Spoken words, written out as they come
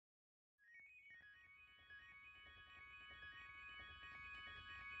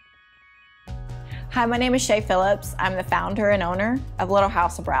Hi, my name is Shay Phillips. I'm the founder and owner of Little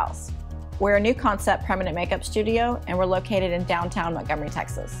House of Brows. We're a new concept permanent makeup studio, and we're located in downtown Montgomery,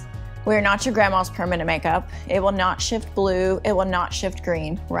 Texas. We're not your grandma's permanent makeup. It will not shift blue. It will not shift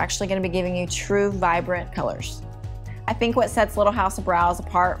green. We're actually going to be giving you true, vibrant colors. I think what sets Little House of Brows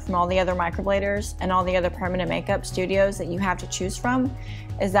apart from all the other microbladers and all the other permanent makeup studios that you have to choose from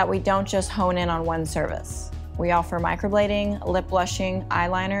is that we don't just hone in on one service. We offer microblading, lip blushing,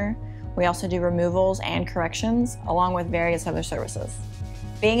 eyeliner. We also do removals and corrections, along with various other services.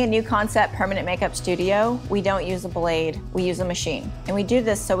 Being a new concept permanent makeup studio, we don't use a blade, we use a machine. And we do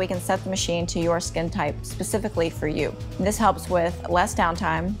this so we can set the machine to your skin type specifically for you. And this helps with less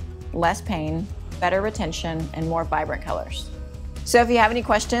downtime, less pain, better retention, and more vibrant colors. So if you have any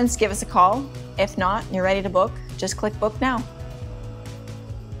questions, give us a call. If not, you're ready to book, just click book now.